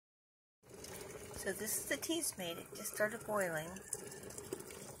So this is the Teasmade. It just started boiling.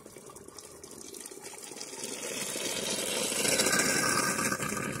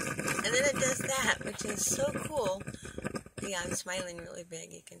 And then it does that, which is so cool. Yeah, I'm smiling really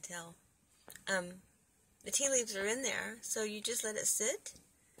big, you can tell. The tea leaves are in there, so you just let it sit.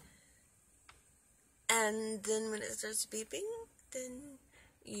 And then when it starts beeping, then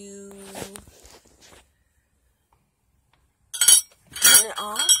you turn it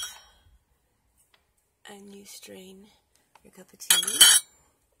off. And you strain your cup of tea.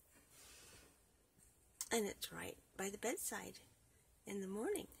 And it's right by the bedside in the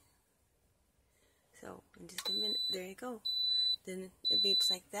morning. So, in just a minute, there you go. Then it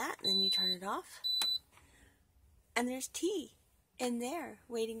beeps like that, and then you turn it off. And there's tea in there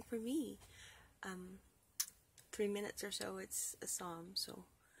waiting for me. 3 minutes or so, it's a psalm, so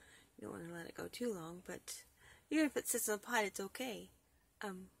you don't want to let it go too long. But even if it sits in the pot, it's okay.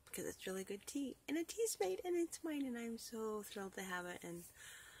 Because it's really good tea. And a Teasmade, and it's mine, and I'm so thrilled to have it. And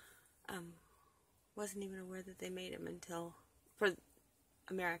wasn't even aware that they made them for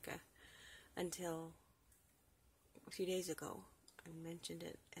America, until a few days ago. I mentioned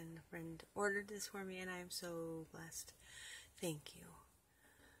it, and a friend ordered this for me, and I am so blessed. Thank you.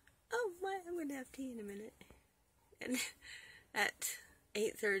 Oh my, I'm going to have tea in a minute. And at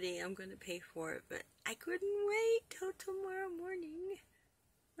 8:30, I'm going to pay for it, but I couldn't wait till tomorrow morning,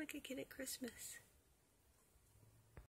 like a kid at Christmas.